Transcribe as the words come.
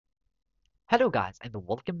Hello guys and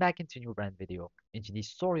welcome back into a new brand video. In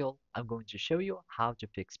today's tutorial, I'm going to show you how to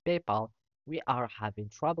fix PayPal. We are having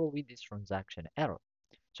trouble with this transaction error.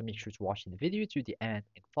 So make sure to watch the video to the end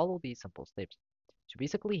and follow these simple steps. So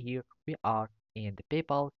basically here we are in the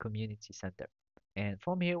PayPal Community Center. And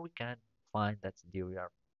from here we can find that there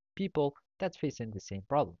are people that's facing the same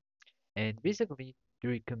problem. And basically the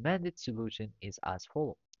recommended solution is as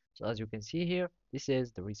follows. So as you can see here, this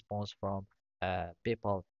is the response from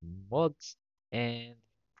PayPal mods, and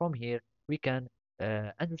from here we can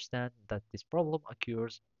understand that this problem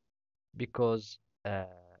occurs because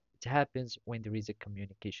it happens when there is a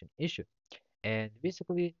communication issue. And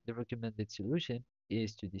basically, the recommended solution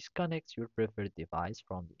is to disconnect your preferred device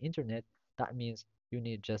from the internet. That means you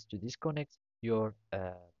need just to disconnect your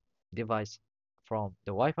device from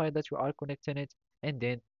the Wi-Fi that you are connecting it, and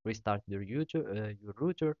then restart your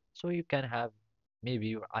router, so you can have maybe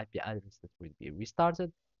your IP address that will be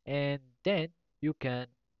restarted, and then you can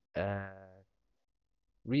uh,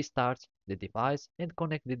 restart the device and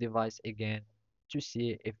connect the device again to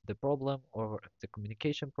see if the problem or if the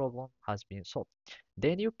communication problem has been solved.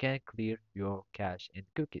 Then you can clear your cache and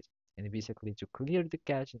cookies. And basically, to clear the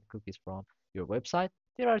cache and cookies from your website,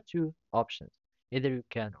 there are two options. Either you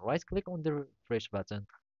can right click on the refresh button,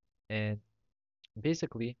 and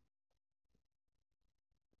basically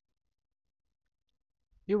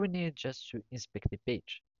you will need just to inspect the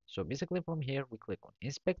page. So basically from here, we click on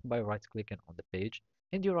inspect by right clicking on the page,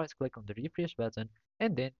 and you right click on the refresh button,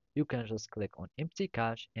 and then you can just click on empty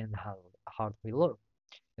cache and hard reload.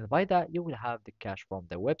 And by that, you will have the cache from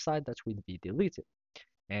the website that will be deleted.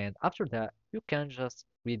 And after that, you can just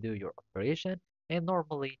redo your operation, and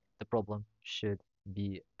normally the problem should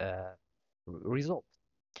be resolved.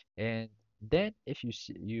 And then if you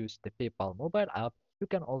use the PayPal mobile app, you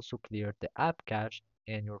can also clear the app cache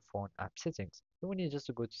in your phone app settings. So we need just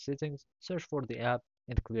to go to settings, search for the app,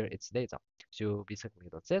 and clear its data. So basically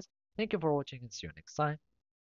that's it. Thank you for watching and see you next time.